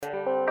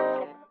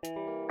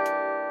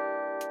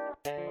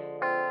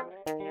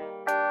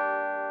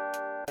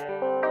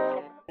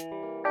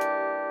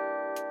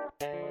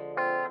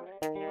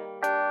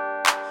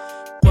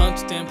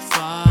tempo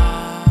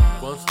faz?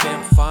 Quanto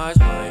tempo faz,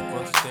 mãe?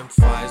 Quanto tempo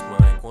faz,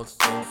 mãe? Quanto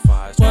tempo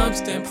faz?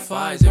 Quanto tempo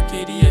faz? Eu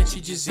queria te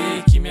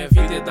dizer que minha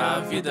vida é dar a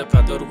vida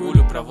pra dar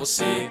orgulho pra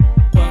você.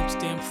 Quanto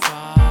tempo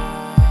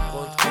faz?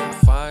 Quanto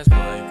tempo faz,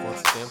 mãe?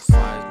 Quanto tempo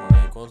faz,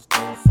 mãe? Quanto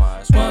tempo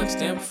faz? Quanto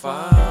tempo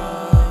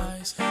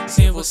faz?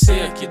 Sem você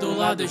aqui do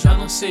lado eu já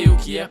não sei o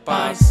que é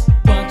paz.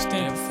 Quanto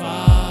tempo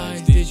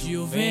faz? Desde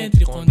o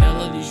ventre, quando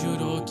ela lhe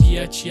jurou que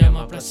ia te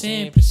amar pra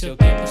sempre. Seu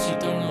tempo se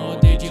tornou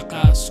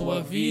dedicar a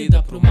sua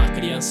vida pra uma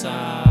criança.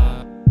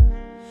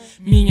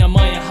 Minha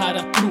mãe é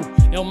rara cru,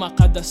 é uma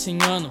cada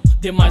 100 anos.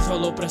 Dê mais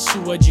valor pra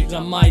sua, diga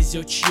mais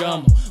eu te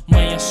amo.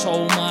 Mãe é só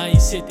uma e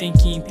cê tem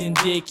que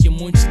entender que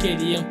muitos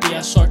queriam ter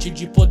a sorte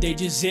de poder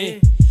dizer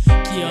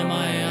que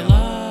ama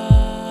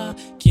ela,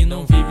 que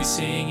não vive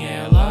sem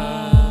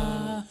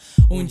ela.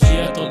 Um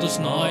dia todos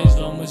nós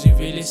vamos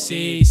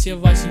envelhecer e cê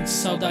vai sentir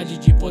saudade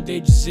de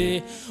poder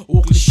dizer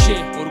o clichê.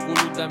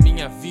 Orgulho da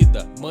minha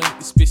vida, mãe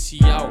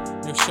especial,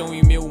 meu chão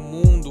e meu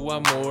mundo,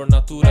 amor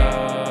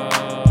natural.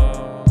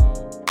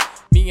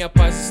 Minha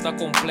paz está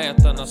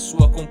completa na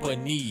sua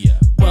companhia.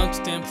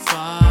 Quanto tempo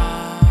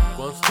faz?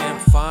 Quanto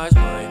tempo faz,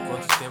 mãe?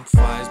 Quanto tempo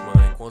faz,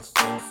 mãe? Quanto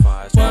tempo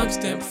faz? Quanto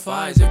tempo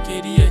faz? Eu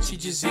queria te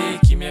dizer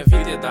que minha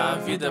vida é dar a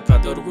vida pra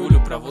dar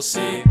orgulho pra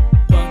você.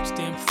 Quanto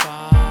tempo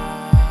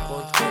faz?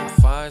 Quanto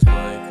tempo faz,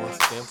 mãe?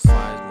 Quanto tempo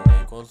faz,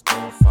 mãe? Quanto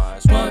tempo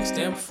faz? Quanto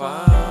tempo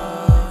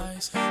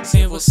faz?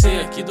 Sem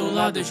você aqui do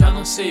lado eu já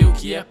não sei o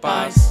que é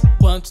paz.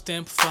 Quanto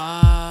tempo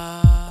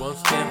faz?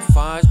 Quanto tempo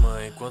faz,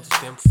 mãe? Quanto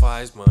tempo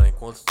faz, mãe?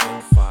 Quanto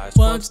tempo faz?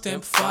 Quanto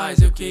tempo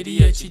faz? Eu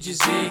queria te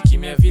dizer que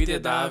minha vida é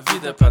dar a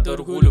vida pra dar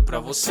orgulho pra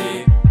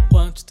você.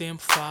 Quanto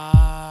tempo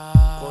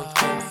faz? Quanto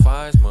tempo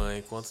faz,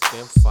 mãe? Quanto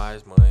tempo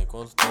faz, mãe?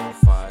 Quanto tempo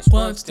faz?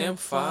 Quanto tempo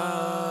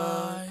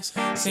faz?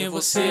 Sem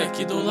você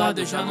aqui do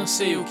lado eu já não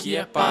sei o que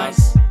é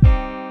paz.